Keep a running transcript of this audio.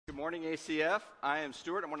morning, ACF. I am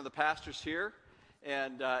Stuart. I'm one of the pastors here.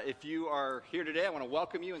 And if you are here today, I want to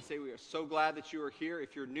welcome you and say we are so glad that you are here.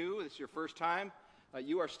 If you're new, this is your first time,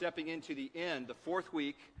 you are stepping into the fourth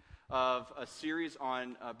week of a series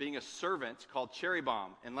on being a servant called Cherry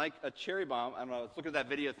Bomb. And like a cherry bomb, I was looking at that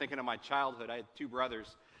video thinking of my childhood. I had two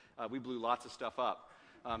brothers. We blew lots of stuff up.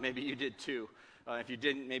 Maybe you did too. If you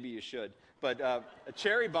didn't, maybe you should. But a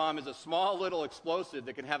cherry bomb is a small little explosive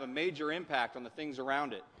that can have a major impact on the things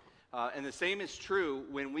around it. And the same is true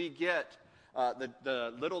when we get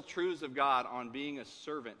the little truths of God on being a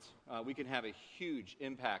servant. We can have a huge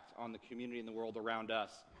impact on the community and the world around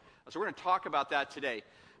us. So we're going to talk about that today.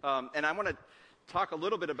 And I want to talk a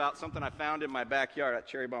little bit about something I found in my backyard. That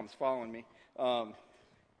cherry bomb's following me.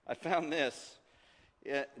 I found this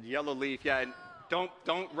yellow leaf. Yeah, and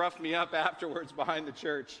don't rough me up afterwards behind the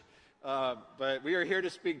church. But we are here to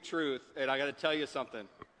speak truth, and I got to tell you something.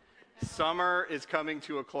 Summer is coming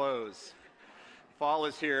to a close. Fall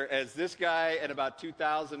is here, as this guy and about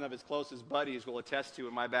 2,000 of his closest buddies will attest to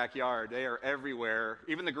in my backyard. They are everywhere.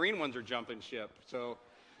 Even the green ones are jumping ship. So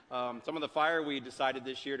some of the fireweed decided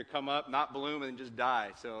this year to come up, not bloom, and just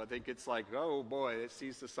die. So I think it's like, oh boy, it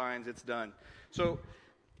sees the signs, it's done. So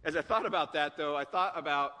as I thought about that, though, I thought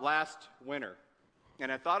about last winter.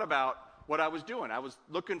 And I thought about what I was doing. I was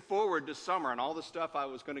looking forward to summer and all the stuff I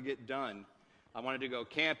was going to get done. I wanted to go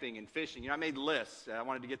camping and fishing. You know, I made lists. I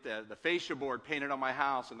wanted to get the fascia board painted on my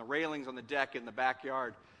house and the railings on the deck in the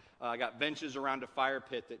backyard. I got benches around a fire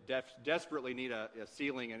pit that desperately need a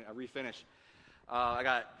ceiling and a refinish. I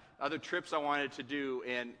got other trips I wanted to do,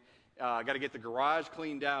 and I got to get the garage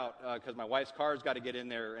cleaned out because my wife's car's got to get in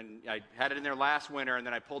there. And I had it in there last winter, and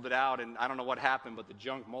then I pulled it out, and I don't know what happened, but the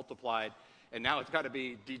junk multiplied. And now it's got to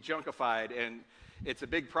be dejunkified, and it's a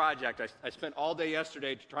big project. I spent all day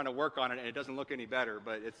yesterday trying to work on it, and it doesn't look any better,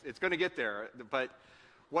 but it's going to get there. But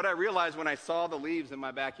what I realized when I saw the leaves in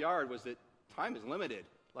my backyard was that time is limited.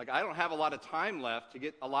 Like, I don't have a lot of time left to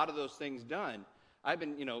get a lot of those things done. I've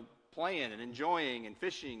been, playing and enjoying and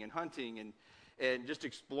fishing and hunting and just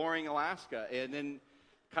exploring Alaska, and then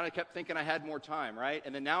kind of kept thinking I had more time, right?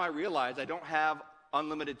 And then now I realize I don't have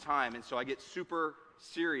unlimited time, and so I get super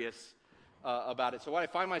serious about it. So what I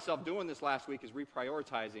find myself doing this last week is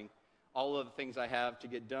reprioritizing all of the things I have to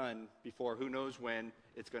get done before who knows when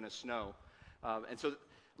it's going to snow. And so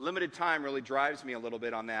limited time really drives me a little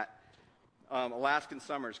bit on that. Alaskan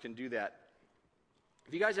summers can do that.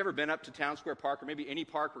 Have you guys ever been up to Town Square Park or maybe any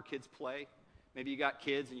park where kids play? Maybe you got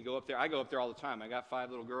kids and you go up there. I go up there all the time. I got 5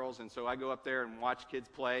 little girls, and so I go up there and watch kids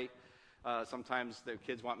play. Sometimes the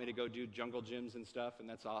kids want me to go do jungle gyms and stuff, and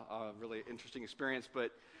that's a really interesting experience.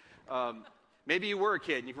 But maybe you were a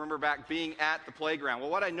kid and you remember back being at the playground. Well,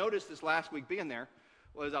 what I noticed this last week being there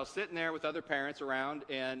was I was sitting there with other parents around,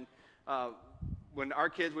 and when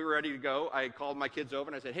we were ready to go, I called my kids over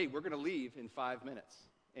and I said, hey, we're going to leave in 5 minutes.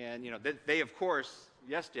 And, they of course,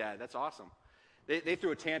 yes, Dad, that's awesome. They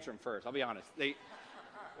threw a tantrum first, I'll be honest. I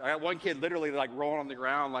got one kid literally like rolling on the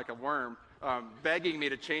ground like a worm, begging me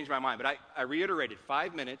to change my mind. But I reiterated,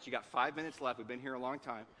 5 minutes, you got 5 minutes left, we've been here a long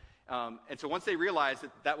time. And so once they realized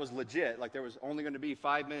that was legit, like there was only going to be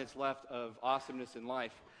 5 minutes left of awesomeness in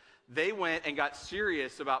life, they went and got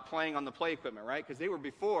serious about playing on the play equipment, right? Because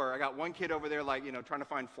I got one kid over there like, trying to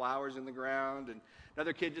find flowers in the ground, and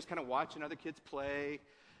another kid just kind of watching other kids play.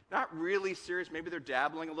 Not really serious. Maybe they're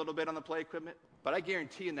dabbling a little bit on the play equipment. But I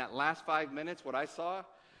guarantee in that last 5 minutes, what I saw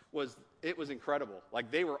was incredible.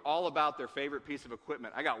 Like they were all about their favorite piece of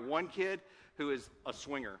equipment. I got one kid who is a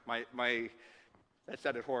swinger. That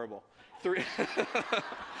sounded horrible.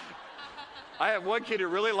 I have one kid who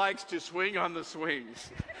really likes to swing on the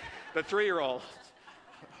swings. The 3-year-old.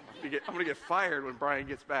 I'm going to get fired when Brian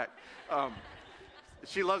gets back.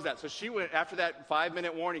 She loves that. So she went, after that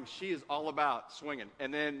 5-minute warning, she is all about swinging.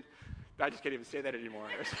 And then, I just can't even say that anymore.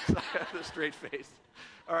 I have a straight face.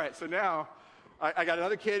 All right, so now, I got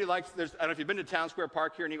another kid who likes, I don't know if you've been to Town Square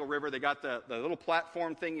Park here in Eagle River, they got the little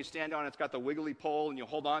platform thing you stand on, it's got the wiggly pole, and you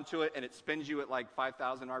hold on to it, and it spins you at like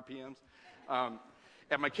 5,000 RPMs.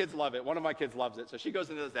 And my kids love it. One of my kids loves it. So she goes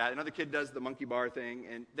and does that. Another kid does the monkey bar thing,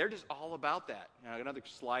 and they're just all about that. Another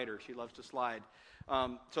slider, she loves to slide.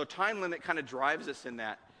 So a time limit kind of drives us in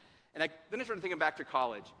that. And then I started thinking back to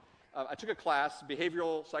college. I took a class,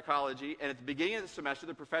 behavioral psychology, and at the beginning of the semester,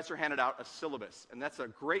 the professor handed out a syllabus. And that's a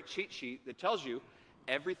great cheat sheet that tells you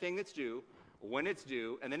everything that's due, when it's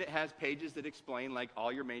due, and then it has pages that explain like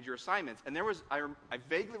all your major assignments. And I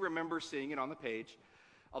vaguely remember seeing it on the page,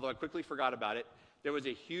 although I quickly forgot about it. There was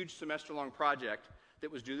a huge semester-long project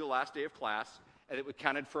that was due the last day of class, and it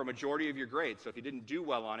counted for a majority of your grades. So if you didn't do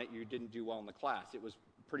well on it, you didn't do well in the class. It was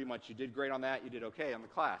pretty much, you did great on that, you did okay on the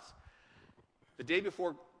class. The day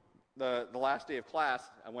before the last day of class,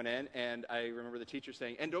 I went in, and I remember the teacher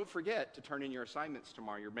saying, and don't forget to turn in your assignments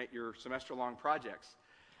tomorrow, your semester-long projects.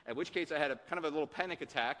 At which case I had a kind of a little panic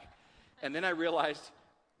attack, and then I realized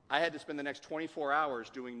I had to spend the next 24 hours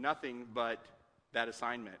doing nothing but that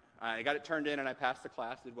assignment. I got it turned in, and I passed the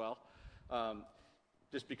class, did well,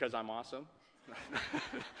 just because I'm awesome.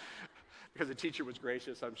 Because the teacher was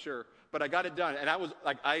gracious, I'm sure. But I got it done, and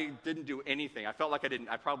I didn't do anything. I felt like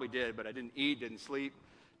I probably did, but I didn't eat, didn't sleep,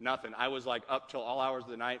 nothing. I was like up till all hours of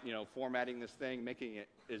the night, formatting this thing, making it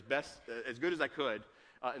as good as I could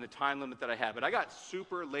in the time limit that I had. But I got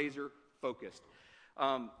super laser focused.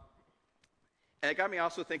 And it got me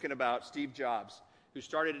also thinking about Steve Jobs, who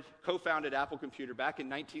co-founded Apple Computer back in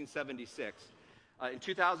 1976. In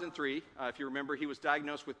 2003, if you remember, he was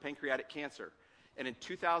diagnosed with pancreatic cancer. And in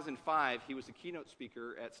 2005, he was a keynote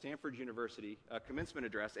speaker at Stanford University, a commencement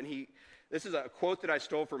address. And this is a quote that I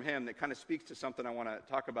stole from him that kind of speaks to something I want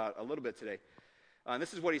to talk about a little bit today. And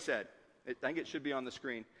this is what he said. I think it should be on the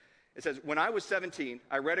screen. It says, "When I was 17,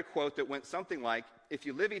 I read a quote that went something like, 'If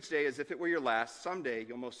you live each day as if it were your last, someday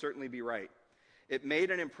you'll most certainly be right.' It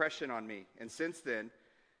made an impression on me, and since then,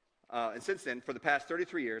 for the past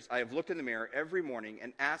 33 years, I have looked in the mirror every morning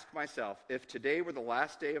and asked myself, if today were the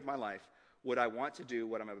last day of my life, would I want to do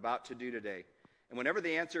what I'm about to do today? And whenever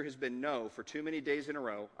the answer has been no for too many days in a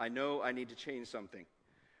row, I know I need to change something.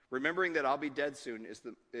 Remembering that I'll be dead soon is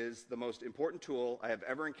the most important tool I have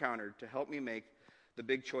ever encountered to help me make the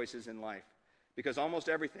big choices in life. Because almost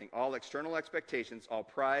everything, all external expectations, all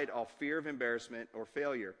pride, all fear of embarrassment or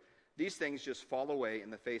failure, these things just fall away in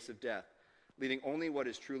the face of death, leaving only what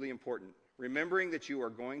is truly important. Remembering that you are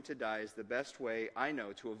going to die is the best way I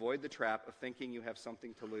know to avoid the trap of thinking you have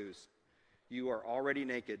something to lose. You are already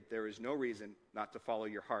naked. There is no reason not to follow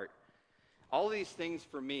your heart." All of these things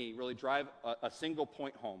for me really drive a single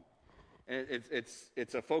point home. And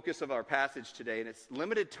it's a focus of our passage today, and it's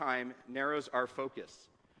limited time narrows our focus.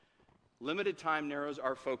 Limited time narrows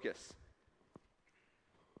our focus.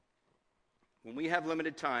 When we have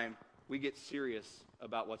limited time, we get serious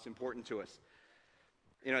about what's important to us.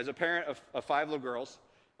 As a parent of 5 little girls,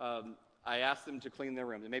 I asked them to clean their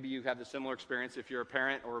room. And maybe you have the similar experience if you're a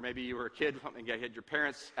parent, or maybe you were a kid and you had your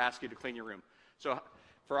parents ask you to clean your room. So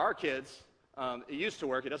for our kids, it used to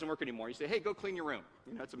work. It doesn't work anymore. You say, "Hey, go clean your room."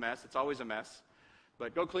 It's a mess. It's always a mess.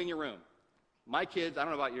 But go clean your room. My kids, I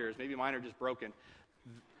don't know about yours, maybe mine are just broken.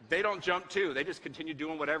 They don't jump too. They just continue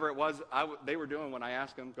doing whatever it was they were doing when I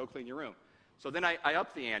asked them, "Go clean your room." So then I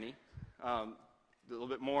upped the ante, a little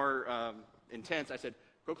bit more intense. I said,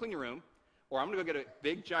 "Go clean your room, or I'm going to go get a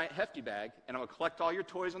big, giant, hefty bag, and I'm going to collect all your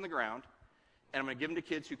toys on the ground, and I'm going to give them to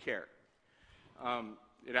kids who care."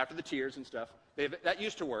 After the tears and stuff, that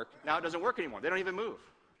used to work. Now it doesn't work anymore. They don't even move.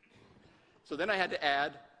 So then I had to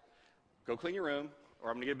add, "Go clean your room, or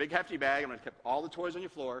I'm going to get a big, hefty bag, I'm going to keep all the toys on your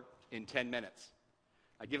floor in 10 minutes.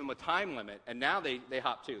 I give them a time limit, and now they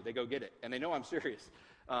hop too. They go get it, and they know I'm serious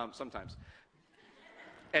sometimes.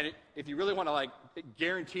 And if you really want to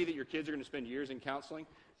guarantee that your kids are going to spend years in counseling,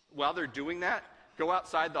 while they're doing that, go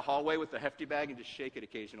outside the hallway with the hefty bag and just shake it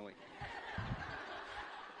occasionally.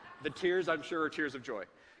 The tears, I'm sure, are tears of joy.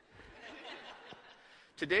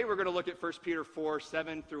 Today we're going to look at 1 Peter 4,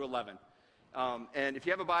 7 through 11. And if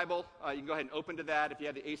you have a Bible, you can go ahead and open to that. If you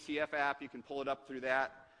have the ACF app, you can pull it up through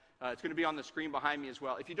that. It's going to be on the screen behind me as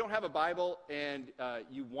well. If you don't have a Bible and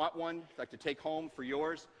you want one, like to take home for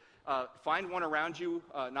yours, find one around you,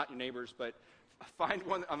 not your neighbors, but find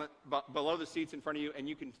one below the seats in front of you, and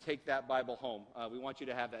you can take that Bible home. We want you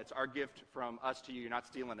to have that. It's our gift from us to you. You're not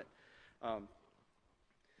stealing it.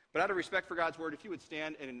 But out of respect for God's Word, if you would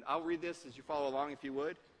stand, and I'll read this as you follow along, if you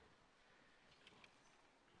would.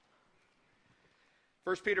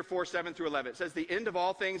 1 Peter 4, 7 through 11. It says, "The end of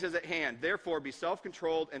all things is at hand. Therefore, be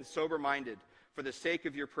self-controlled and sober-minded for the sake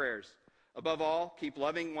of your prayers. Above all, keep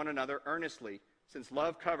loving one another earnestly, since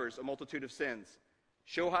love covers a multitude of sins.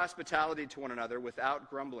 Show hospitality to one another without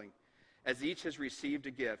grumbling. As each has received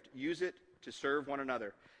a gift, use it to serve one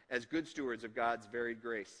another as good stewards of God's varied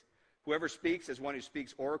grace. Whoever speaks as one who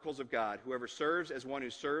speaks oracles of God. Whoever serves as one who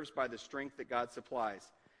serves by the strength that God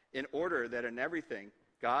supplies, in order that in everything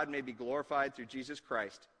God may be glorified through Jesus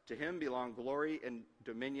Christ. To him belong glory and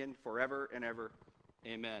dominion forever and ever.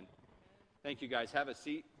 Amen." Thank you, guys. Have a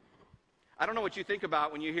seat. I don't know what you think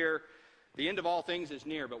about when you hear the end of all things is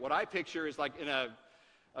near, but what I picture is like in a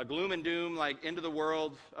gloom and doom, like end of the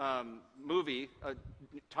world movie,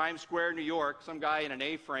 Times Square, New York, some guy in an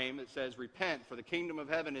A-frame that says, "Repent, for the kingdom of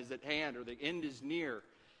heaven is at hand," or "the end is near."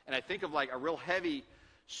 And I think of like a real heavy,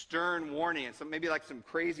 stern warning, and maybe like some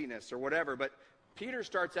craziness or whatever, but Peter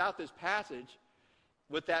starts out this passage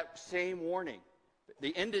with that same warning.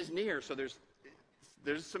 The end is near, so there's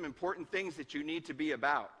some important things that you need to be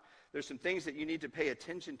about. There's some things that you need to pay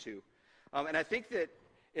attention to. And I think that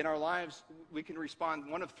in our lives, we can respond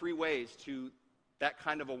one of three ways to that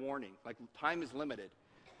kind of a warning. Like, time is limited.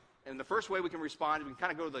 And the first way we can respond is we can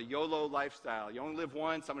kind of go to the YOLO lifestyle. You only live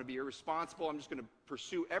once. I'm going to be irresponsible. I'm just going to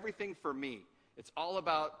pursue everything for me. It's all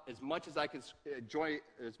about as much as I can enjoy,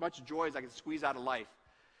 as much joy as I can squeeze out of life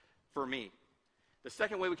for me. The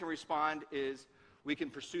second way we can respond is we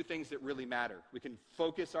can pursue things that really matter. We can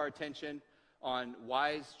focus our attention on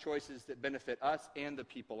wise choices that benefit us and the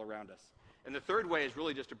people around us. And the third way is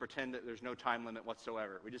really just to pretend that there's no time limit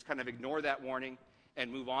whatsoever. We just kind of ignore that warning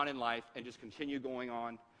and move on in life and just continue going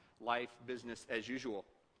on life, business as usual.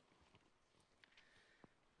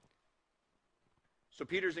 So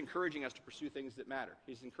Peter's encouraging us to pursue things that matter.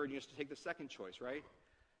 He's encouraging us to take the second choice, right?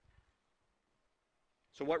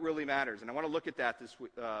 So what really matters? And I want to look at that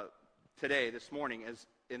this morning, as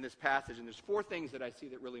in this passage. And there's four things that I see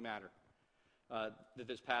that really matter that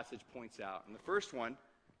this passage points out. And the first one,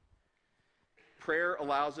 prayer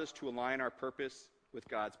allows us to align our purpose with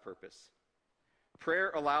God's purpose.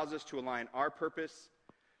 Prayer allows us to align our purpose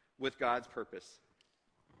with God's purpose.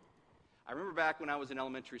 I remember back when I was in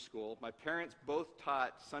elementary school, my parents both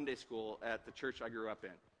taught Sunday school at the church I grew up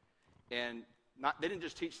in. And they didn't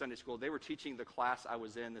just teach Sunday school, they were teaching the class I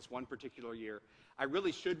was in this one particular year. I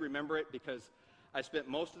really should remember it because I spent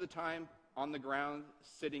most of the time on the ground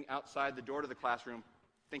sitting outside the door to the classroom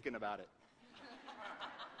thinking about it.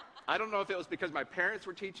 I don't know if it was because my parents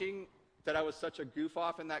were teaching that I was such a goof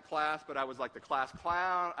off in that class, but I was like the class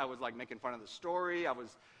clown. I was like making fun of the story. I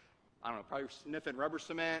was, probably sniffing rubber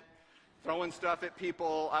cement, throwing stuff at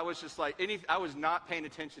people. I was just like, I was not paying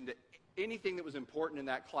attention to anything that was important in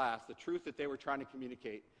that class, the truth that they were trying to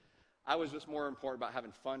communicate. I was just more important about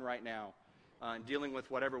having fun right now and dealing with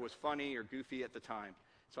whatever was funny or goofy at the time.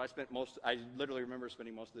 So I literally remember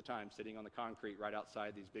spending most of the time sitting on the concrete right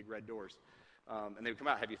outside these big red doors. And they would come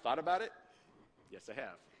out, have you thought about it? Yes, I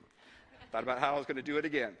have. Thought about how I was going to do it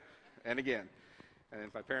again and again. And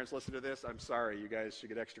if my parents listen to this, I'm sorry. You guys should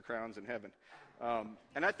get extra crowns in heaven.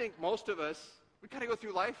 And I think most of us, we kind of go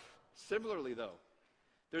through life similarly, though.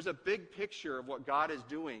 There's a big picture of what God is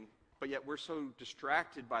doing, but yet we're so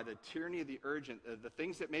distracted by the tyranny of the urgent, the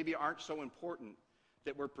things that maybe aren't so important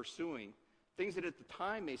that we're pursuing, things that at the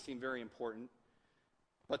time may seem very important,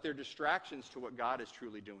 but they're distractions to what God is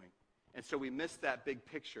truly doing. And so we miss that big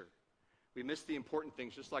picture. We miss the important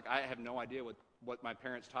things, just like I have no idea what my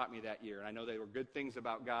parents taught me that year. And I know they were good things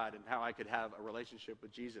about God and how I could have a relationship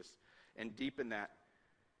with Jesus and deepen that.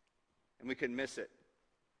 And we can miss it.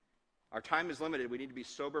 Our time is limited. We need to be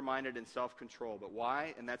sober-minded and self-controlled. But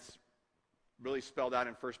why? And that's really spelled out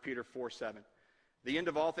in 1 Peter 4:7. The end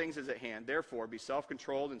of all things is at hand. Therefore, be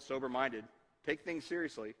self-controlled and sober-minded. Take things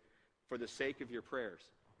seriously for the sake of your prayers.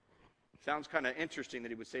 Sounds kind of interesting that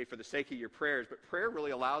he would say for the sake of your prayers, but prayer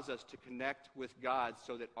really allows us to connect with God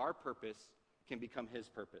so that our purpose can become his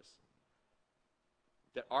purpose.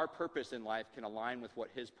 That our purpose in life can align with what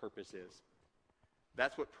his purpose is.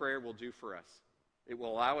 That's what prayer will do for us. It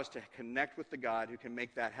will allow us to connect with the God who can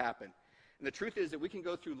make that happen. And the truth is that we can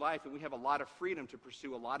go through life and we have a lot of freedom to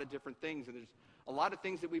pursue a lot of different things. And there's a lot of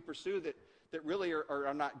things that we pursue that really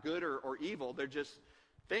are not good or evil. They're just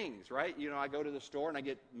things, right? I go to the store and I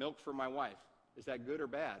get milk for my wife. Is that good or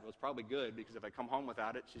bad? Well, it's probably good because if I come home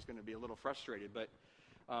without it, she's going to be a little frustrated. But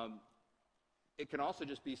it can also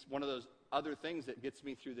just be one of those other things that gets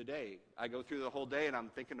me through the day. I go through the whole day and I'm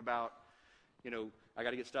thinking about, I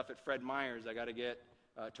got to get stuff at Fred Meyer's. I got to get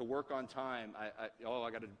to work on time. I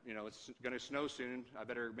got to, it's going to snow soon. I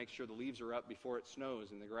better make sure the leaves are up before it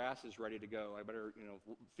snows and the grass is ready to go. I better,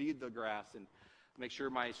 feed the grass and make sure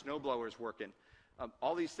my snowblower is working.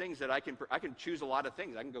 All these things that I can choose a lot of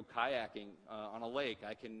things. I can go kayaking on a lake.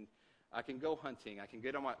 I can go hunting. I can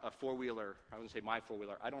get on a four-wheeler. I wouldn't say my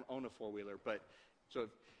four-wheeler. I don't own a four-wheeler, but so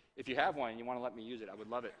if you have one and you want to let me use it, I would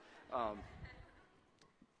love it.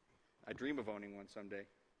 I dream of owning one someday.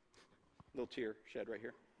 Little tear shed right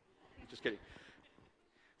here. Just kidding.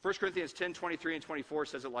 1 Corinthians 10:23 and 24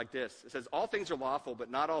 says it like this. It says, all things are lawful,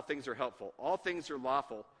 but not all things are helpful. All things are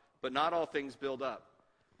lawful, but not all things build up.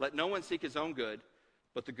 Let no one seek his own good,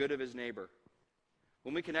 but the good of his neighbor.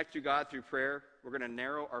 When we connect to God through prayer, we're going to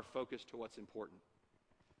narrow our focus to what's important.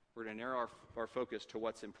 We're going to narrow our focus to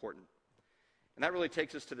what's important. And that really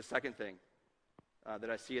takes us to the second thing that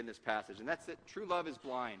I see in this passage, and that's that true love is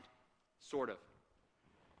blind, sort of.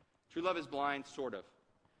 True love is blind, sort of.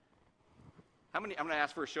 I'm going to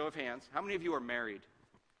ask for a show of hands. How many of you are married?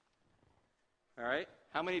 All right?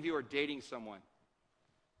 How many of you are dating someone?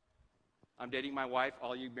 I'm dating my wife.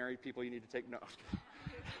 All you married people, you need to take notes.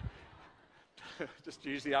 Just to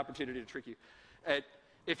use the opportunity to trick you.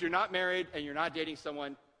 If you're not married and you're not dating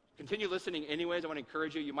someone, continue listening anyways. I want to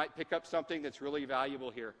encourage you. You might pick up something that's really valuable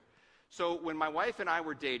here. So when my wife and I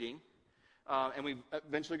were dating, and we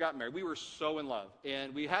eventually got married, we were so in love.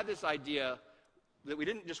 And we had this idea that we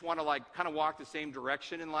didn't just want to kind of walk the same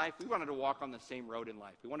direction in life. We wanted to walk on the same road in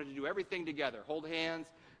life. We wanted to do everything together, hold hands,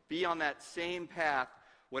 be on that same path.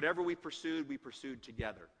 Whatever we pursued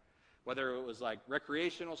together. Whether it was like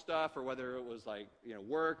recreational stuff or whether it was like,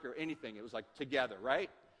 work or anything. It was like together, right?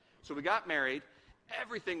 So we got married.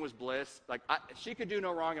 Everything was bliss. She could do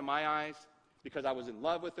no wrong in my eyes because I was in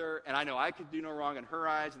love with her. And I know I could do no wrong in her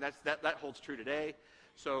eyes. And that holds true today.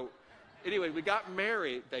 So anyway, we got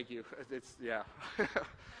married. Thank you. Yeah.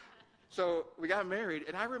 So we got married.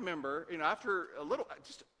 And I remember, after a little,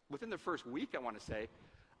 just within the first week, I want to say,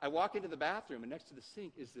 I walk into the bathroom, and next to the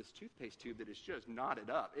sink is this toothpaste tube that is just knotted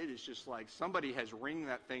up. It is just like somebody has wringed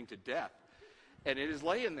that thing to death. And it is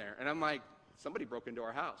laying there. And I'm like, somebody broke into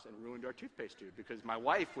our house and ruined our toothpaste tube because my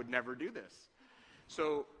wife would never do this.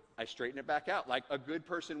 So I straighten it back out like a good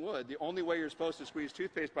person would. The only way you're supposed to squeeze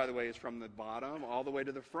toothpaste, by the way, is from the bottom all the way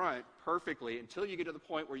to the front perfectly until you get to the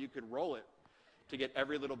point where you could roll it to get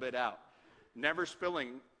every little bit out. Never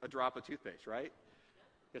spilling a drop of toothpaste, right?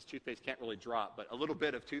 I guess toothpaste can't really drop, but a little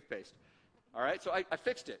bit of toothpaste. All right, so I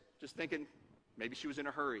fixed it, just thinking maybe she was in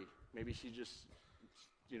a hurry. Maybe she just,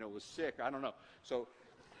 was sick. I don't know. So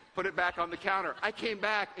put it back on the counter. I came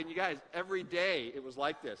back, and you guys, every day it was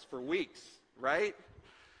like this for weeks, right?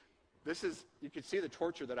 You could see the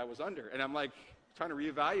torture that I was under. And I'm like trying to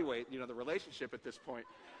reevaluate, the relationship at this point.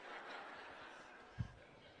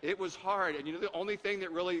 It was hard. And the only thing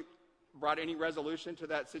that really brought any resolution to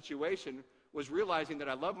that situation was realizing that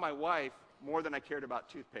I loved my wife more than I cared about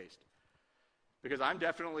toothpaste. Because I'm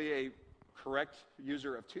definitely a correct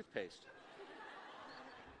user of toothpaste.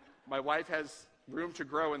 My wife has room to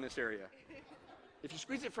grow in this area. If you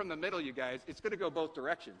squeeze it from the middle, you guys, it's going to go both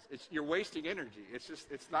directions. You're wasting energy.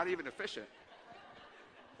 It's not even efficient.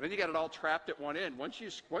 And then you got it all trapped at one end. Once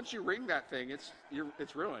you wring that thing, it's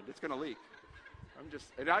ruined. It's going to leak.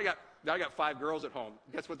 Now I got 5 girls at home.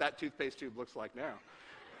 Guess what that toothpaste tube looks like now?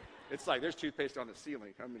 It's like there's toothpaste on the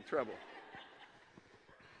ceiling. I'm in trouble.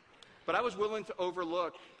 But I was willing to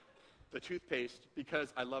overlook the toothpaste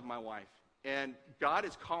because I love my wife. And God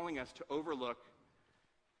is calling us to overlook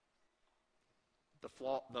the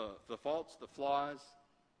faults, the flaws,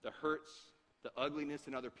 the hurts, the ugliness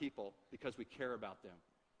in other people because we care about them.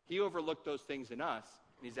 He overlooked those things in us,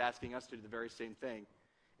 and he's asking us to do the very same thing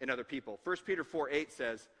in other people. 1 Peter 4:8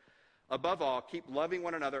 says, above all, keep loving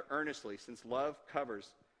one another earnestly, since love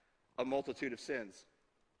covers a multitude of sins.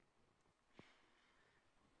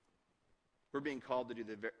 We're being called to do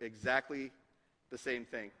exactly the same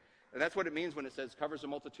thing. And that's what it means when it says covers a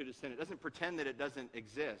multitude of sin. It doesn't pretend that it doesn't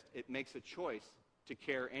exist. It makes a choice to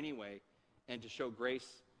care anyway and to show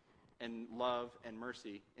grace and love and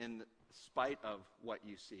mercy in spite of what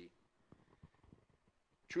you see.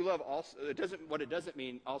 True love also, what it doesn't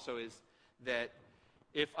mean also is that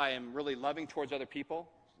if I am really loving towards other people,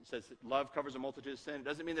 it says that love covers a multitude of sin. It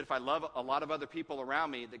doesn't mean that if I love a lot of other people around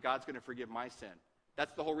me that God's going to forgive my sin.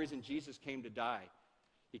 That's the whole reason Jesus came to die.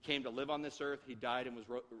 He came to live on this earth. He died and was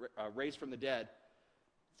raised from the dead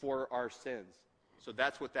for our sins. So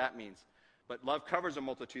that's what that means. But love covers a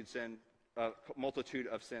multitude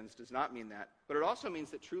of sins does not mean that. But it also means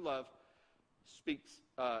that true love speaks,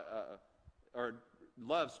 love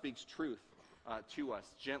speaks truth to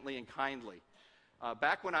us gently and kindly.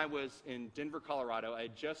 Back when I was in Denver, Colorado, I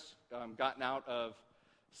had just gotten out of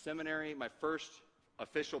seminary. My first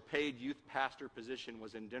official paid youth pastor position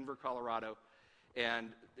was in Denver, Colorado, and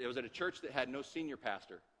it was at a church that had no senior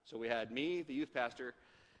pastor. So we had me, the youth pastor,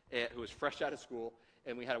 who was fresh out of school,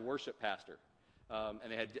 and we had a worship pastor.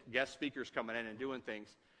 And they had guest speakers coming in and doing things.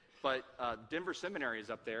 But Denver Seminary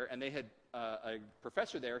is up there, and they had a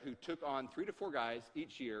professor there who took on 3 to 4 guys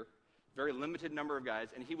each year, very limited number of guys,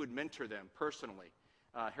 and he would mentor them personally.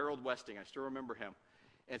 Harold Westing, I still remember him.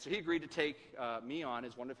 And so he agreed to take me on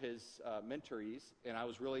as one of his mentorees, and I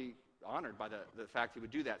was really honored by the fact he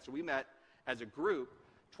would do that. So we met as a group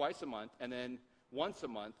twice a month, and then once a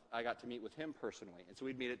month I got to meet with him personally. And so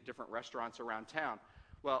we'd meet at different restaurants around town.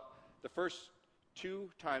 Well, the first 2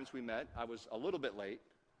 times we met, I was a little bit late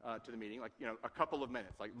to the meeting, a couple of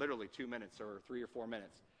minutes, like literally 2 minutes or 3 or 4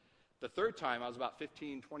 minutes. The third time, I was about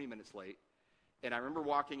 15, 20 minutes late, and I remember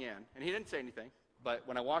walking in, and he didn't say anything, but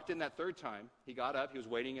when I walked in that third time, he got up, he was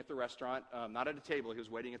waiting at the restaurant, not at a table, he was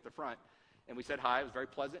waiting at the front, and we said hi, it was very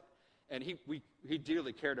pleasant, And he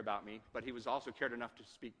dearly cared about me, but he was also cared enough to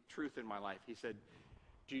speak truth in my life. He said,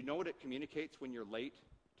 do you know what it communicates when you're late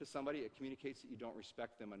to somebody? It communicates that you don't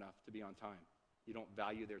respect them enough to be on time. You don't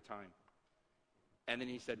value their time. And then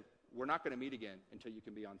he said, we're not going to meet again until you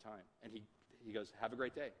can be on time. And he goes, have a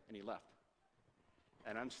great day. And he left.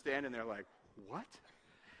 And I'm standing there like, what?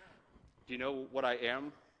 Do you know what I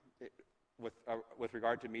am with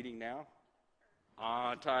regard to meeting now?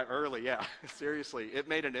 On time, early, yeah. Seriously, it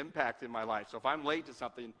made an impact in my life. So if I'm late to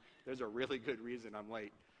something, there's a really good reason I'm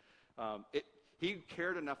late. He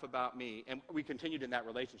cared enough about me, and we continued in that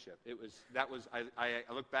relationship. I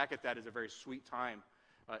look back at that as a very sweet time,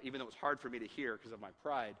 even though it was hard for me to hear because of my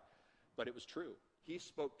pride, but it was true. He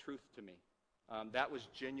spoke truth to me. That was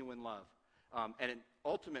genuine love.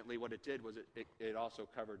 Ultimately what it did was it also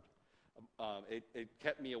covered, it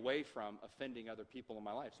kept me away from offending other people in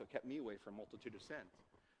my life. So it kept me away from a multitude of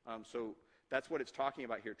sins. So that's what it's talking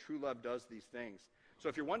about here. True love does these things. So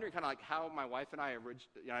if you're wondering kind of like how my wife and I,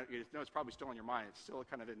 it's probably still on your mind. It's still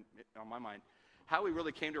kind of on my mind. How we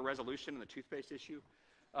really came to a resolution in the toothpaste issue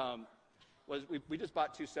was we just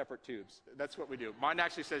bought 2 separate tubes. That's what we do. Mine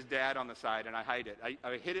actually says Dad on the side, and I hide it.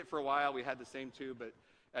 I hid it for a while. We had the same tube, but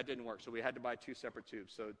that didn't work. So we had to buy 2 separate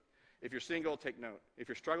tubes. So if you're single, take note. If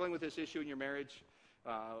you're struggling with this issue in your marriage,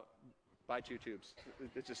 buy 2 tubes.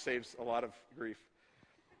 It just saves a lot of grief.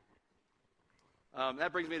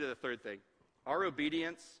 That brings me to the third thing. Our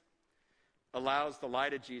obedience allows the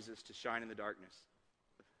light of Jesus to shine in the darkness.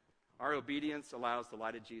 Our obedience allows the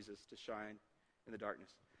light of Jesus to shine in the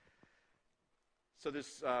darkness. So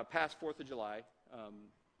this past 4th of July,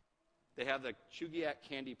 they have the Chugiak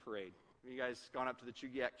Candy Parade. Have you guys gone up to the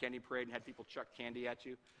Chugiak Candy Parade and had people chuck candy at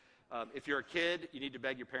you? If you're a kid, you need to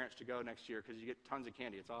beg your parents to go next year because you get tons of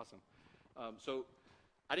candy. It's awesome. So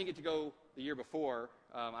I didn't get to go the year before.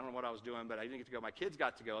 I don't know what I was doing, but I didn't get to go. My kids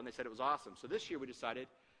got to go, and they said it was awesome. So this year we decided,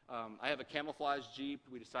 I have a camouflage Jeep.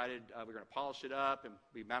 We decided we're going to polish it up, and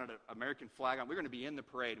we mounted an American flag on. We're going to be in the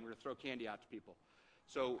parade, and we're going to throw candy out to people.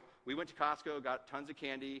 So we went to Costco, got tons of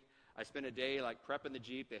candy. I spent a day like prepping the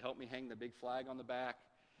Jeep. They helped me hang the big flag on the back.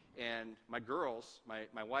 And my girls,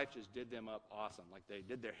 my wife just did them up awesome. Like they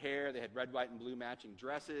did their hair. They had red, white, and blue matching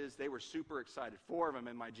dresses. They were super excited. 4 of them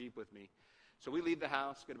in my Jeep with me. So we leave the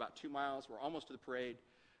house, get about 2 miles. We're almost to the parade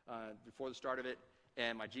before the start of it,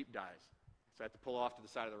 and my Jeep dies. So I have to pull off to the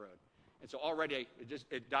side of the road. And so already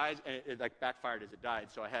it dies, and it like backfired as it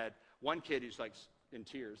died. So I had one kid who's like in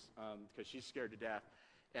tears because she's scared to death.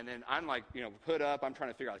 And then I'm like, put up. I'm trying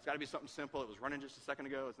to figure out. It's got to be something simple. It was running just a second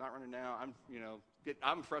ago. It's not running now.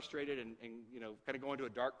 I'm frustrated and kind of going to a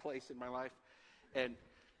dark place in my life. And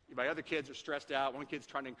my other kids are stressed out. One kid's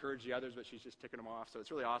trying to encourage the others, but she's just ticking them off. So it's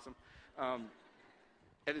really awesome. And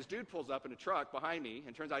this dude pulls up in a truck behind me,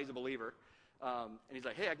 and turns out he's a believer. And he's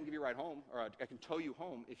like, hey, I can give you a ride home, or I can tow you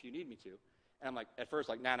home if you need me to. And I'm like, at first,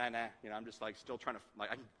 like, nah. I'm just like still trying to,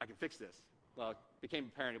 like, I can fix this. Well, it became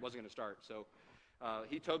apparent it wasn't going to start. So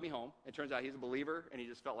he towed me home. It turns out he's a believer, and he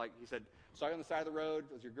just felt like, he said, saw you on the side of the road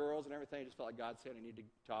with your girls and everything. He just felt like God said I needed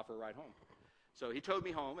to offer a ride home. So he towed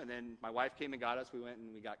me home, and then my wife came and got us. We went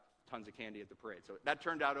and we got tons of candy at the parade. So that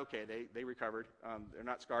turned out okay. They recovered. They're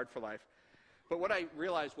not scarred for life. But what I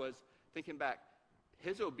realized was, thinking back,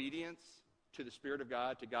 his obedience to the Spirit of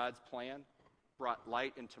God, to God's plan, brought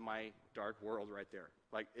light into my dark world right there.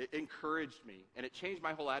 Like, it encouraged me, and it changed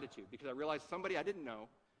my whole attitude, because I realized somebody I didn't know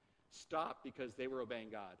stopped because they were obeying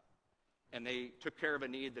God. And they took care of a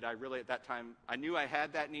need that I really, at that time, I knew I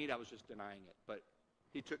had that need. I was just denying it. But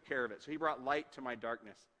he took care of it. So he brought light to my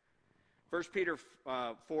darkness. 1 Peter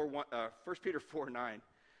 4:9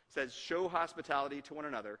 says, show hospitality to one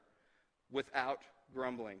another without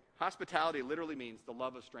grumbling. Hospitality literally means the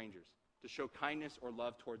love of strangers, to show kindness or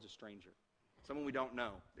love towards a stranger, someone we don't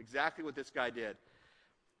know. Exactly what this guy did.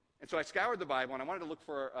 And so I scoured the Bible, and I wanted to look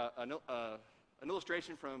for an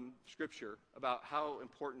illustration from Scripture about how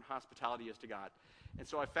important hospitality is to God. And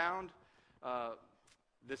so I found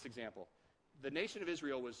this example. The nation of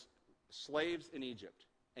Israel was slaves in Egypt,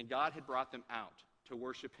 and God had brought them out to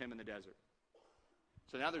worship him in the desert.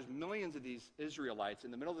 So now there's millions of these Israelites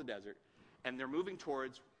in the middle of the desert, and they're moving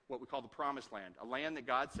towards what we call the Promised Land, a land that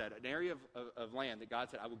God said, an area of land that God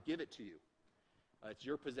said, I will give it to you. It's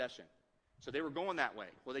your possession. So they were going that way.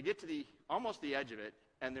 Well, they get to almost the edge of it,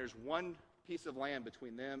 and there's one piece of land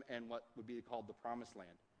between them and what would be called the Promised Land.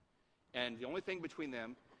 And the only thing between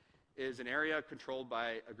them is an area controlled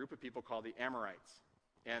by a group of people called the Amorites.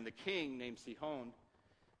 And the king, named Sihon,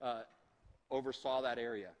 oversaw that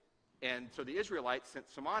area. And so the Israelites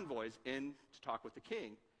sent some envoys in to talk with the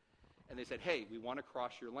king. And they said, hey, we want to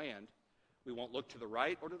cross your land. We won't look to the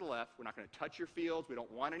right or to the left. We're not going to touch your fields. We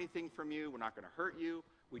don't want anything from you. We're not going to hurt you.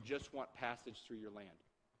 We just want passage through your land.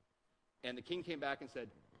 And the king came back and said,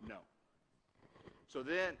 no. So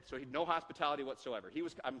he had no hospitality whatsoever. He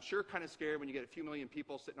was, I'm sure, kind of scared when you get a few million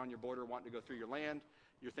people sitting on your border wanting to go through your land.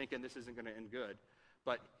 You're thinking this isn't going to end good.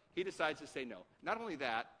 But he decides to say no. Not only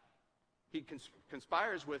that, he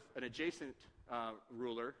conspires with an adjacent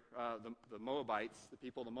ruler, the Moabites, the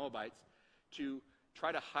people of the Moabites, to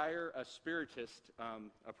try to hire a spiritist,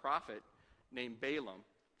 a prophet named Balaam,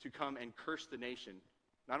 to come and curse the nation.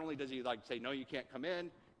 Not only does he say, no, you can't come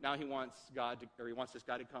in, now he wants this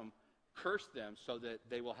guy to come curse them so that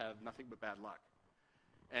they will have nothing but bad luck.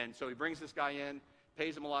 And so he brings this guy in,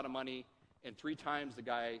 pays him a lot of money, and 3 times the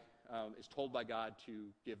guy is told by God to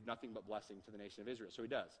give nothing but blessing to the nation of Israel. So he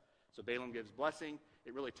does. So Balaam gives blessing.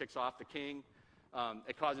 It really ticks off the king.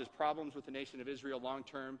 It causes problems with the nation of Israel long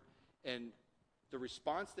term. And the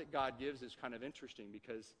response that God gives is kind of interesting,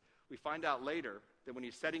 because we find out later that when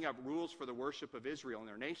he's setting up rules for the worship of Israel and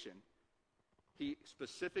their nation, he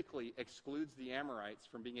specifically excludes the Amorites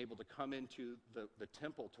from being able to come into the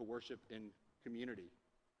temple to worship in community.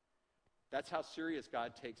 That's how serious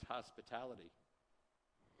God takes hospitality.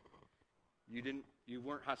 You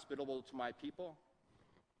weren't hospitable to my people,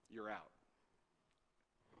 you're out.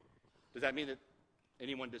 Does that mean that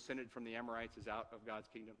anyone descended from the Amorites is out of God's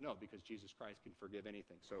kingdom? No, because Jesus Christ can forgive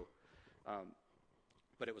anything. So,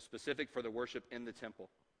 but it was specific for the worship in the temple.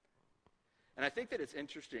 And I think that it's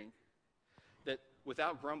interesting that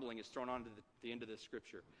without grumbling is thrown onto the end of this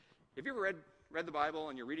scripture. Have you ever read the Bible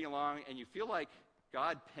and you're reading along and you feel like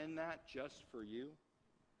God penned that just for you?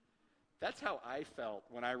 That's how I felt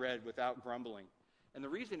when I read without grumbling. And the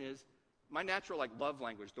reason is my natural love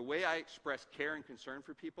language, the way I express care and concern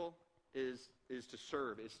for people is to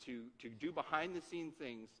serve, is to do behind-the-scenes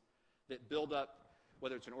things that build up,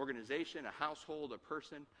 whether it's an organization, a household, a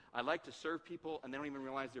person. I like to serve people, and they don't even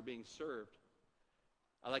realize they're being served.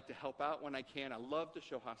 I like to help out when I can. I love to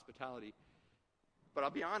show hospitality. But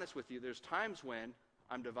I'll be honest with you, there's times when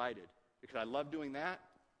I'm divided, because I love doing that,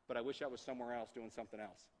 but I wish I was somewhere else doing something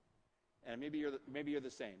else. And maybe you're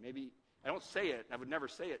the same. Maybe I don't say it, I would never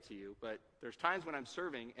say it to you, but there's times when I'm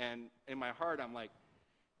serving, and in my heart I'm like,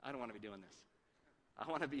 I don't want to be doing this. I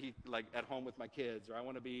want to be at home with my kids, or I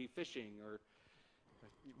want to be fishing, or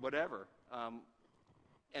whatever.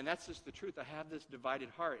 And that's just the truth. I have this divided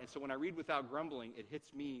heart. And so when I read without grumbling, it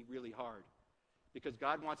hits me really hard. Because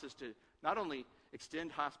God wants us to not only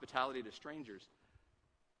extend hospitality to strangers,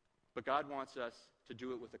 but God wants us to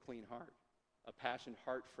do it with a clean heart, a passionate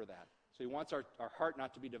heart for that. So he wants our heart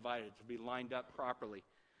not to be divided, to be lined up properly.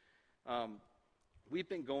 We've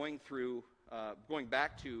been going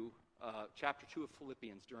back to chapter 2 of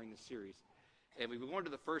Philippians during this series. And we've been going to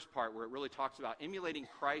the first part where it really talks about emulating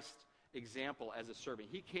Christ's example as a servant.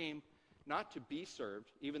 He came not to be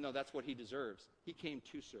served, even though that's what he deserves. He came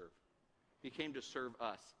to serve. He came to serve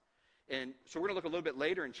us. And so we're going to look a little bit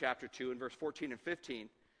later in chapter 2 in verse 14 and 15,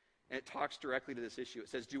 and it talks directly to this issue. It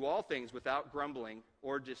says, do all things without grumbling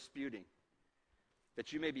or disputing,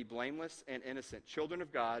 that you may be blameless and innocent, children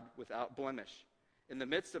of God without blemish, in the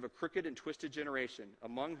midst of a crooked and twisted generation,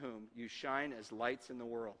 among whom you shine as lights in the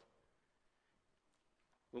world.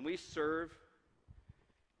 When we serve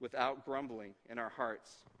without grumbling in our hearts,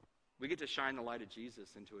 we get to shine the light of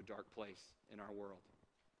Jesus into a dark place in our world.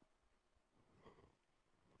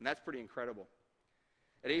 And that's pretty incredible.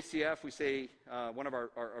 At ACF, we say one of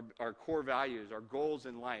our core values, our goals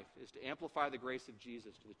in life, is to amplify the grace of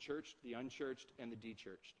Jesus to the church, the unchurched, and the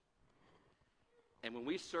de-churched. And when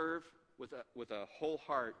we serve with a whole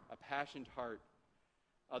heart, a passionate heart,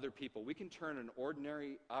 other people, we can turn an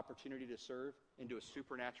ordinary opportunity to serve into a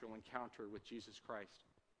supernatural encounter with Jesus Christ.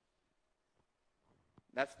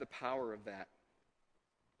 That's the power of that.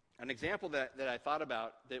 An example that I thought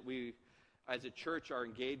about that we, as a church, are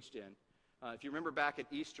engaged in. If you remember back at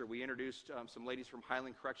Easter, we introduced some ladies from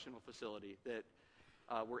Highland Correctional Facility that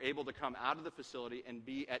were able to come out of the facility and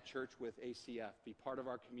be at church with ACF, be part of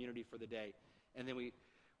our community for the day. And then we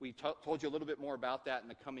told you a little bit more about that in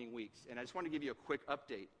the coming weeks. And I just want to give you a quick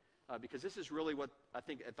update because this is really what I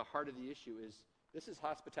think at the heart of the issue is. This is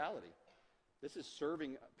hospitality. This is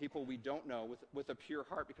serving people we don't know with a pure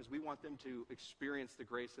heart because we want them to experience the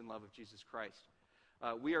grace and love of Jesus Christ.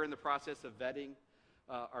 We are in the process of vetting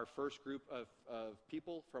our first group of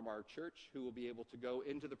people from our church who will be able to go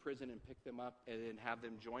into the prison and pick them up and then have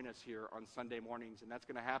them join us here on Sunday mornings. And that's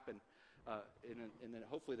going to happen in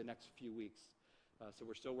hopefully the next few weeks. So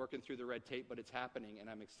we're still working through the red tape, but it's happening, and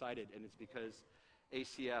I'm excited. And it's because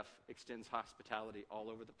ACF extends hospitality all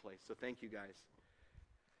over the place. So thank you, guys.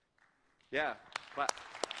 Yeah.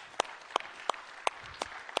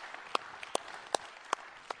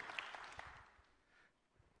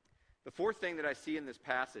 The fourth thing that I see in this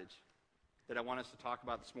passage that I want us to talk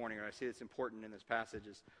about this morning, or I see that's important in this passage,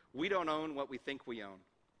 is we don't own what we think we own.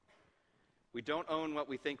 We don't own what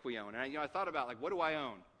we think we own. And I thought about, like, what do I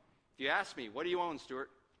own? If you ask me, what do you own, Stuart?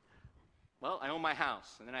 Well, I own my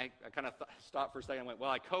house. And then I kind of stopped for a second and went,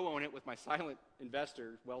 well, I co-own it with my silent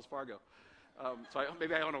investor, Wells Fargo. So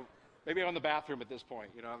maybe I own the bathroom at this point.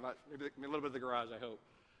 Maybe a little bit of the garage, I hope.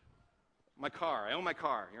 My car. I own my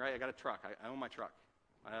car. You're right. I got a truck. I own my truck.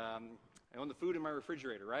 I own the food in my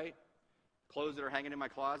refrigerator, right? Clothes that are hanging in my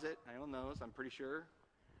closet. I own those, I'm pretty sure.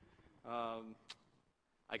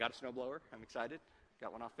 I got a snowblower. I'm excited.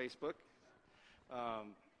 Got one off Facebook.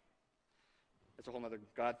 That's a whole other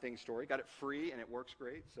God thing story. Got it free, and it works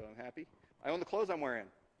great, so I'm happy. I own the clothes I'm wearing.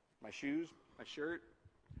 My shoes, my shirt.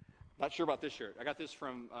 Not sure about this shirt. I got this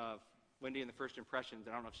from Wendy in the First Impressions.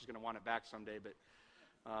 I don't know if she's going to want it back someday, but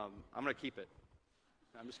I'm going to keep it.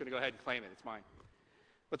 I'm just going to go ahead and claim it. It's mine.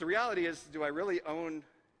 But the reality is, do I really own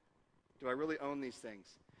these things?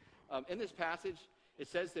 In this passage, it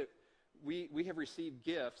says that we have received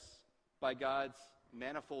gifts by God's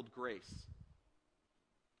manifold grace.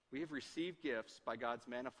 We have received gifts by God's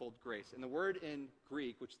manifold grace. And the word in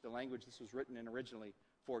Greek, which is the language this was written in originally,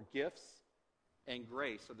 for gifts and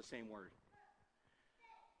grace are the same word.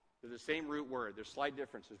 They're the same root word. There's slight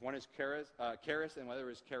differences. One is charis and the other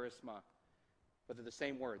is charisma. But they're the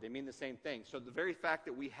same word. They mean the same thing. So the very fact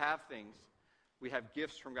that we have things, we have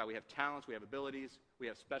gifts from God. We have talents, we have abilities, we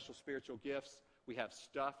have special spiritual gifts, we have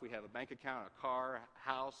stuff, we have a bank account, a car, a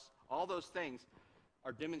house. All those things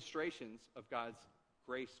are demonstrations of God's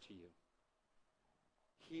grace to you.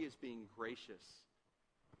 He is being gracious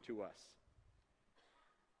to us.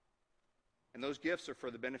 And those gifts are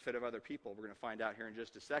for the benefit of other people. We're going to find out here in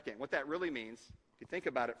just a second. What that really means, if you think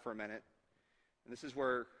about it for a minute, and this is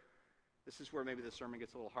where maybe the sermon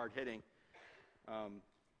gets a little hard-hitting.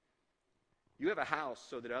 You have a house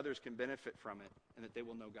so that others can benefit from it and that they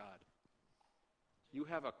will know God. You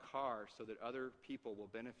have a car so that other people will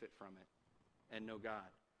benefit from it and know God.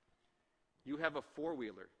 You have a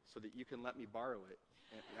four-wheeler so that you can let me borrow it.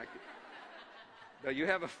 No, you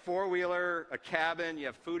have a four-wheeler, a cabin, you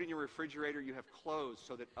have food in your refrigerator, you have clothes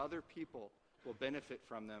so that other people will benefit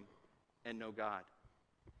from them and know God.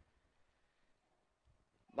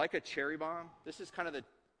 Like a cherry bomb, this is kind of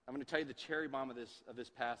I'm going to tell you the cherry bomb of this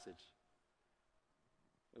passage.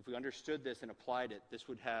 If we understood this and applied it, this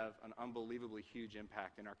would have an unbelievably huge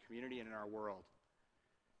impact in our community and in our world.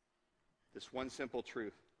 This one simple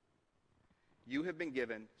truth. You have been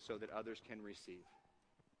given so that others can receive.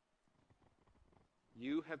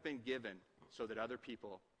 You have been given so that other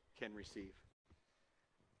people can receive.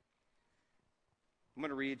 I'm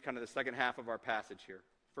going to read kind of the second half of our passage here.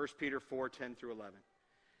 1 Peter 4:10 through 11.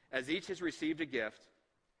 As each has received a gift,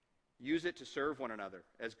 use it to serve one another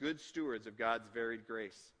as good stewards of God's varied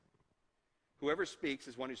grace. Whoever speaks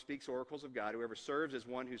is one who speaks oracles of God. Whoever serves is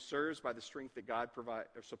one who serves by the strength that God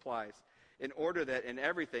supplies, in order that in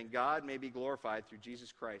everything God may be glorified through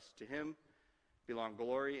Jesus Christ. To him belong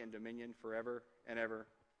glory and dominion forever and ever.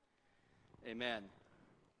 Amen.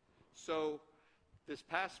 So this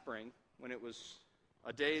past spring, when it was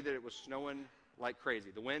a day that it was snowing like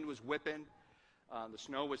crazy, the wind was whipping, the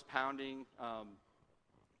snow was pounding,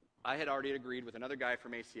 I had already agreed with another guy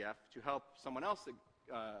from ACF to help someone else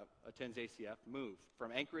that attends ACF move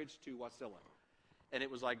from Anchorage to Wasilla. And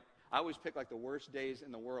it was like, I always pick like the worst days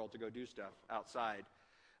in the world to go do stuff outside.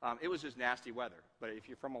 It was just nasty weather. But if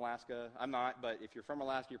you're from Alaska, I'm not, but if you're from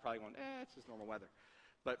Alaska, you're probably going, it's just normal weather.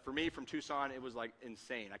 But for me, from Tucson, it was like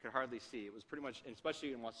insane. I could hardly see. It was pretty much,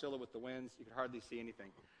 especially in Wasilla with the winds, you could hardly see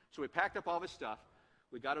anything. So we packed up all this stuff.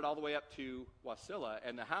 We got it all the way up to Wasilla,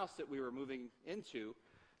 and the house that we were moving into,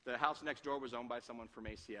 the house next door was owned by someone from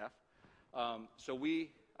ACF. So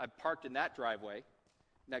I parked in that driveway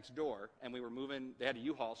next door, and we were moving. They had a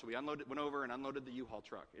U-Haul, so we went over and unloaded the U-Haul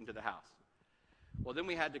truck into the house. Well, then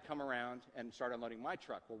we had to come around and start unloading my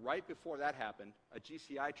truck. Well, right before that happened, a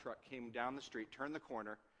GCI truck came down the street, turned the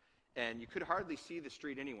corner, and you could hardly see the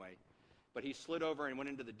street anyway, but he slid over and went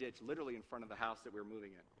into the ditch literally in front of the house that we were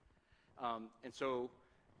moving in. And so,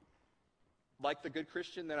 like the good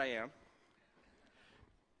Christian that I am,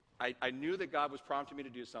 I knew that God was prompting me to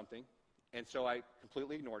do something, and so I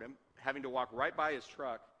completely ignored him, having to walk right by his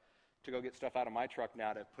truck to go get stuff out of my truck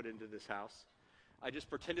now to put into this house. I just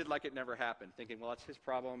pretended like it never happened, thinking, well, it's his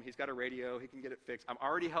problem. He's got a radio. He can get it fixed. I'm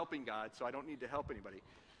already helping God, so I don't need to help anybody.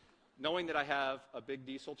 Knowing that I have a big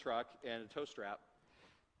diesel truck and a tow strap,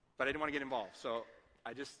 but I didn't want to get involved. So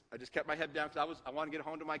I just kept my head down because I wanted to get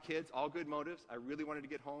home to my kids, all good motives. I really wanted to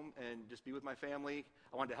get home and just be with my family.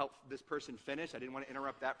 I wanted to help this person finish. I didn't want to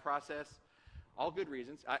interrupt that process. All good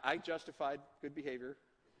reasons. I justified good behavior,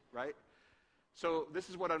 right? So this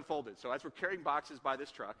is what unfolded. So as we're carrying boxes by this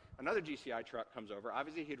truck, another GCI truck comes over.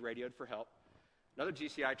 Obviously, he'd radioed for help. Another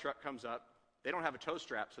GCI truck comes up. They don't have a tow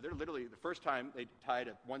strap, so they're literally, the first time, they tied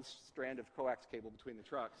one strand of coax cable between the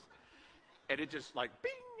trucks. And it just like,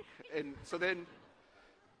 bing! And so then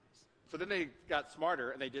they got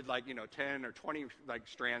smarter, and they did 10 or 20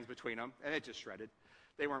 strands between them, and it just shredded.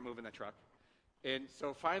 They weren't moving the truck. And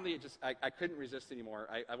so finally, I couldn't resist anymore.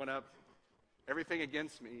 I went up. Everything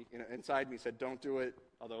against me, inside me said, don't do it.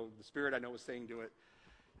 Although the Spirit I know was saying do it.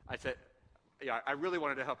 I said, yeah, I really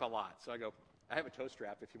wanted to help a lot. So I go, I have a tow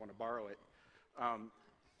strap if you want to borrow it.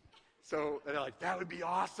 So they're like, that would be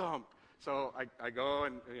awesome. So I go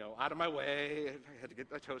and, out of my way. I had to get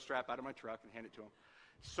the tow strap out of my truck and hand it to them.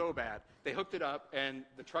 So bad. They hooked it up, and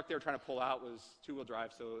the truck they were trying to pull out was two-wheel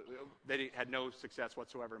drive, so they had no success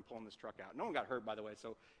whatsoever in pulling this truck out. No one got hurt, by the way,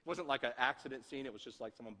 so it wasn't like an accident scene. It was just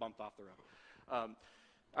like someone bumped off the road.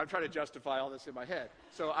 I'm trying to justify all this in my head.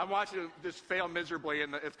 So I'm watching this fail miserably,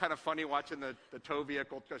 and it's kind of funny watching the tow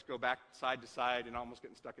vehicle just go back side to side and almost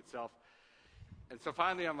getting stuck itself. And so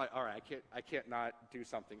finally I'm like, all right, I can't not do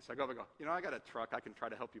something. So I go, I got a truck. I can try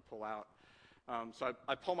to help you pull out. So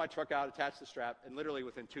I pull my truck out, attach the strap, and literally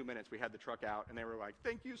within 2 minutes we had the truck out, and they were like,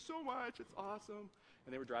 thank you so much, it's awesome.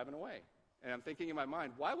 And they were driving away. And I'm thinking in my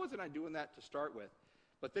mind, why wasn't I doing that to start with?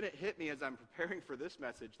 But then it hit me as I'm preparing for this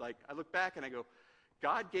message. I look back and I go,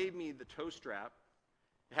 God gave me the tow strap.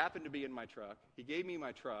 It happened to be in my truck. He gave me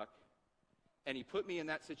my truck, and he put me in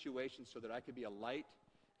that situation so that I could be a light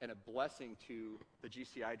and a blessing to the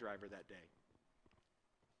GCI driver that day.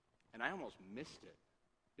 And I almost missed it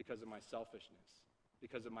because of my selfishness,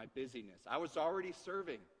 because of my busyness. I was already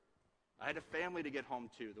serving. I had a family to get home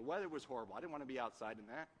to. The weather was horrible. I didn't want to be outside in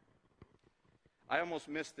that. I almost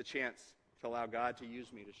missed the chance to allow God to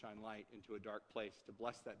use me to shine light into a dark place, to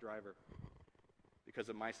bless that driver because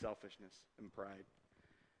of my selfishness and pride.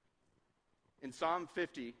 In Psalm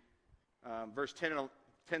 50, verse 10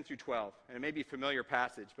 through 12, and it may be a familiar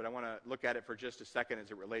passage, but I want to look at it for just a second as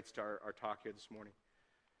it relates to our talk here this morning.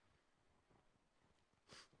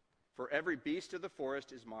 For every beast of the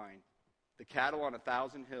forest is mine, the cattle on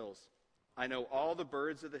 1,000 hills. I know all the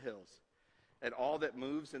birds of the hills, and all that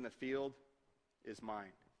moves in the field is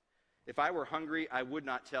mine. If I were hungry, I would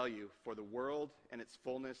not tell you, for the world and its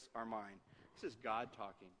fullness are mine. This is God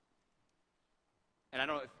talking. And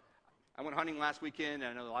I went hunting last weekend, and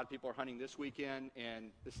I know a lot of people are hunting this weekend, and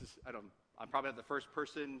I'm probably not the first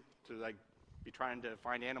person to be trying to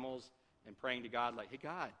find animals and praying to God, hey,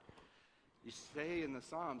 God, you say in the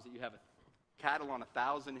Psalms that you have cattle on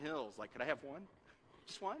 1,000 hills. Could I have one?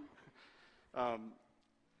 Just one?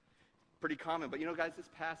 Pretty common. But guys, this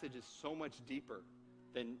passage is so much deeper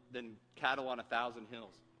than cattle on 1,000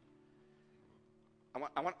 hills. I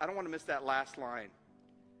don't want to miss that last line.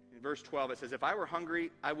 In verse 12, it says, if I were hungry,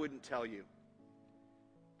 I wouldn't tell you.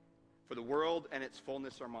 For the world and its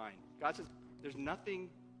fullness are mine. God says, there's nothing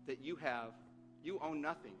that you have. You own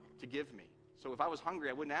nothing to give me. So if I was hungry,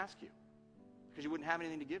 I wouldn't ask you. Because you wouldn't have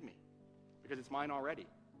anything to give me. Because it's mine already.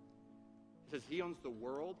 He says he owns the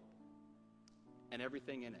world and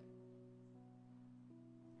everything in it.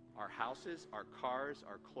 Our houses, our cars,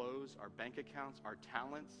 our clothes, our bank accounts, our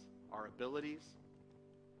talents, our abilities,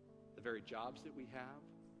 the very jobs that we have,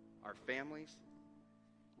 our families,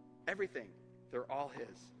 everything, they're all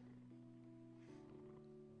his.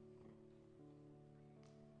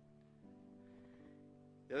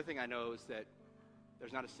 The other thing I know is that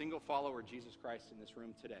there's not a single follower of Jesus Christ in this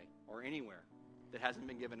room today or anywhere that hasn't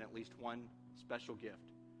been given at least one special gift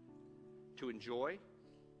to enjoy,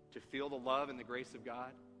 to feel the love and the grace of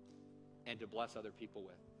God, and to bless other people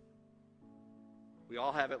with. We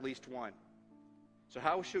all have at least one. So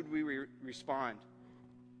how should we respond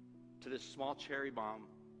to this small cherry bomb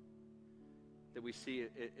that we see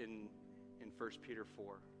in 1 Peter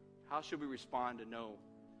 4? How should we respond to know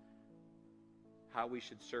how we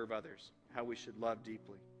should serve others, how we should love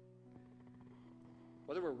deeply?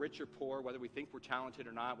 Whether we're rich or poor, whether we think we're talented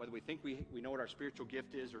or not, whether we think we know what our spiritual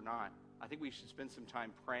gift is or not, I think we should spend some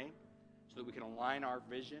time praying so that we can align our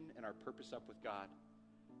vision and our purpose up with God,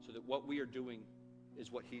 so that what we are doing is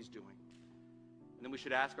what he's doing. And then we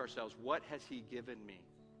should ask ourselves, what has he given me?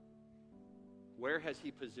 Where has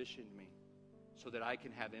he positioned me so that I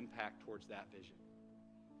can have impact towards that vision?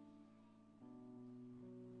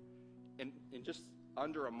 In just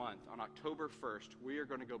under a month, on October 1st, we are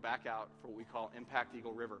going to go back out for what we call Impact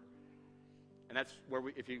Eagle River. And that's where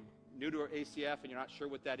if you're new to our ACF and you're not sure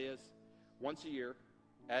what that is, once a year,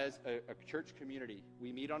 as a church community,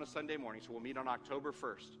 we meet on a Sunday morning, so we'll meet on October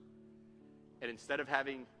 1st. And instead of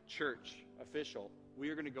having church official, we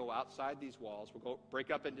are going to go outside these walls. We'll go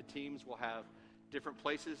break up into teams. We'll have different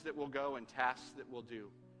places that we'll go and tasks that we'll do.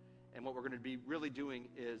 And what we're going to be really doing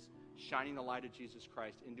is shining the light of Jesus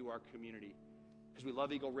Christ into our community. Because we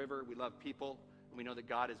love Eagle River, we love people, and we know that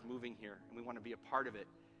God is moving here, and we want to be a part of it.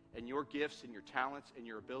 And your gifts and your talents and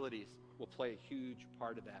your abilities will play a huge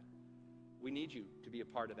part of that. We need you to be a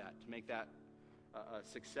part of that, to make that a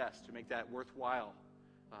success, to make that worthwhile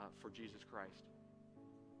for Jesus Christ.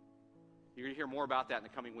 You're going to hear more about that in the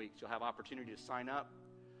coming weeks. You'll have opportunity to sign up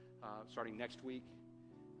starting next week.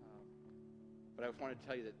 But I just wanted to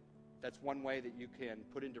tell you that that's one way that you can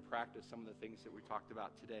put into practice some of the things that we talked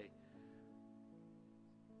about today.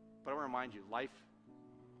 But I want to remind you, life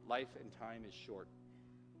and time is short.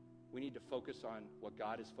 We need to focus on what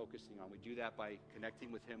God is focusing on. We do that by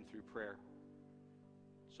connecting with Him through prayer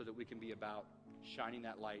so that we can be about shining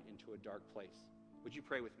that light into a dark place. Would you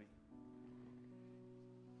pray with me?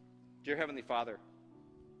 Dear Heavenly Father,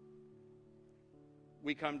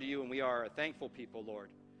 we come to you and we are a thankful people, Lord.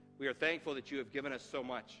 We are thankful that you have given us so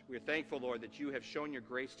much. We are thankful, Lord, that you have shown your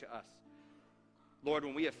grace to us. Lord,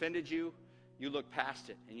 when we offended you, you looked past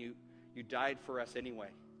it and you died for us anyway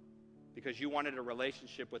because you wanted a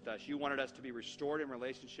relationship with us. You wanted us to be restored in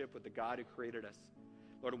relationship with the God who created us.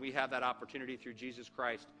 Lord, we have that opportunity through Jesus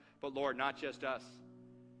Christ. But Lord, not just us.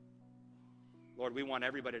 Lord, we want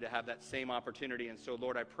everybody to have that same opportunity. And so,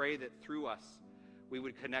 Lord, I pray that through us, we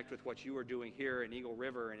would connect with what you are doing here in Eagle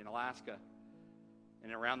River and in Alaska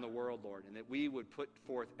and around the world, Lord, and that we would put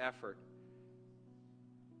forth effort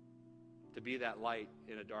to be that light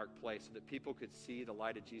in a dark place so that people could see the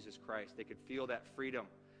light of Jesus Christ. They could feel that freedom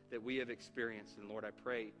that we have experienced. And Lord, I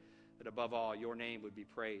pray that above all, your name would be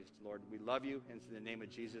praised. Lord, we love you, and it's in the name of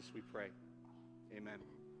Jesus we pray. Amen.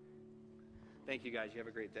 Thank you, guys. You have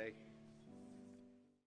a great day.